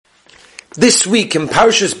This week in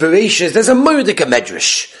Parshas Bereishis, there's a Mordecai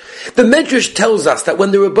Medrash. The Medrash tells us that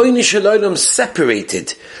when the Ribono Shel Olam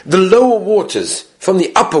separated the lower waters from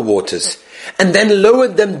the upper waters, and then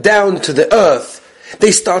lowered them down to the earth,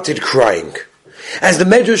 they started crying. As the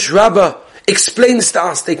Medrash Rabbah explains to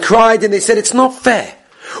us, they cried and they said, it's not fair.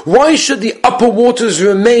 Why should the upper waters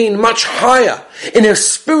remain much higher in a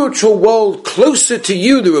spiritual world closer to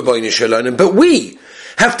you, the Ribono Shel Olam, but we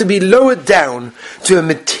have to be lowered down to a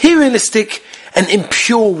materialistic and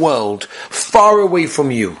impure world far away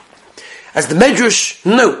from you? As the Medrash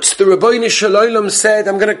notes, the Ribono Shel Olam said,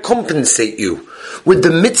 I'm going to compensate you with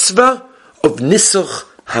the mitzvah of Nisuch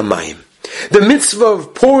Hamayim. The mitzvah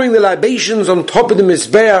of pouring the libations on top of the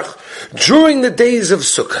Mizbeach during the days of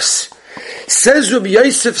Sukkot. Says Rabbi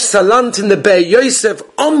Yosef Salant in the Be'er Yosef,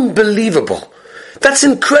 unbelievable. That's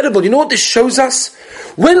incredible. You know what this shows us?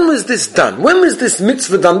 When was this done? When was this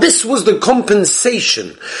mitzvah done? This was the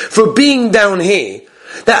compensation for being down here,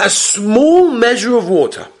 that a small measure of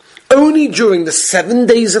water, only during the 7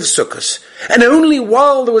 days of Sukkot, and only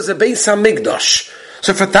while there was a Beis HaMikdash,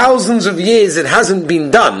 so for thousands of years it hasn't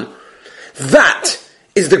been done, that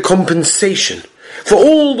is the compensation for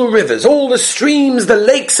all the rivers, all the streams, the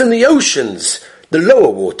lakes and the oceans, the lower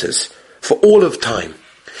waters, for all of time.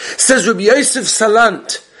 Says Rabbi Yosef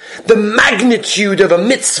Salant, the magnitude of a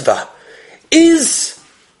mitzvah is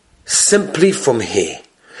simply from here.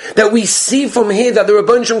 That we see from here that the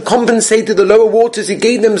Ribono Shel Olam compensated the lower waters. He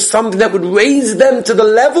gave them something that would raise them to the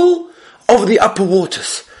level of the upper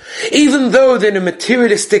waters. Even though they're in a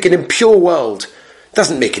materialistic and impure world,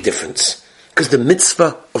 doesn't make a difference. Because the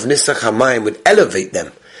mitzvah of Nisuch Hamayim would elevate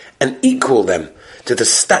them and equal them to the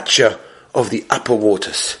stature of the upper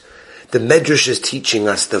waters. The Medrash is teaching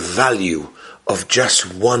us the value of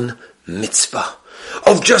just one mitzvah.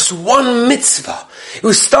 Of just one mitzvah. It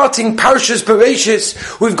was starting Parshas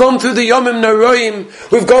Bereishis. We've gone through the Yomim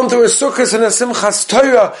Noroim. We've gone through a Sukkot and a Simchas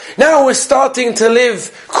Torah. Now we're starting to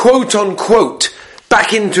live, quote unquote,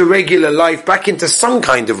 back into regular life, back into some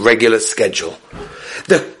kind of regular schedule.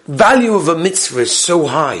 The value of a mitzvah is so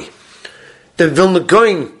high. The Vilna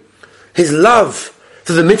Gaon, his love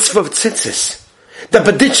for the mitzvah of tzitzis. The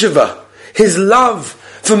Badicheva, his love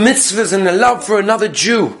for mitzvahs and the love for another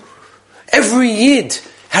Jew. Every Yid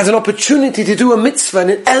has an opportunity to do a mitzvah and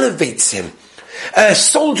it elevates him. A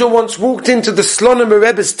soldier once walked into the Slonim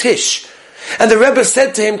Rebbe's Tish, and the Rebbe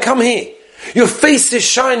said to him, come here, your face is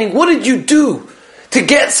shining. What did you do to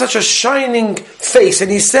get such a shining face? And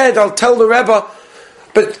he said, I'll tell the Rebbe,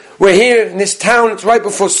 but we're here in this town, it's right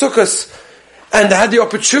before Sukkot, and I had the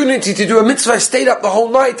opportunity to do a mitzvah. I stayed up the whole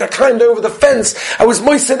night, I climbed over the fence, I was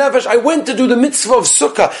moist nefesh, I went to do the mitzvah of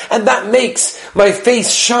Sukkah, and that makes my face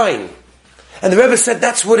shine. And the Rebbe said,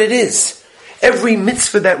 that's what it is. Every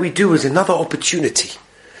mitzvah that we do is another opportunity.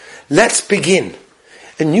 Let's begin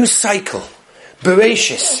a new cycle,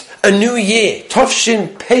 Bereishis, a new year,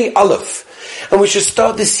 Tovshin Pei Aleph. And we should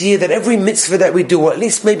start this year that every mitzvah that we do, or at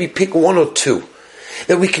least maybe pick one or two,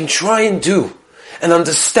 that we can try and do and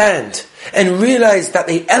understand and realize that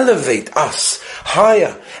they elevate us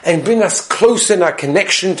higher and bring us closer in our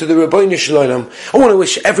connection to the Ribono Shel Olam. I want to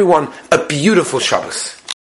wish everyone a beautiful Shabbos.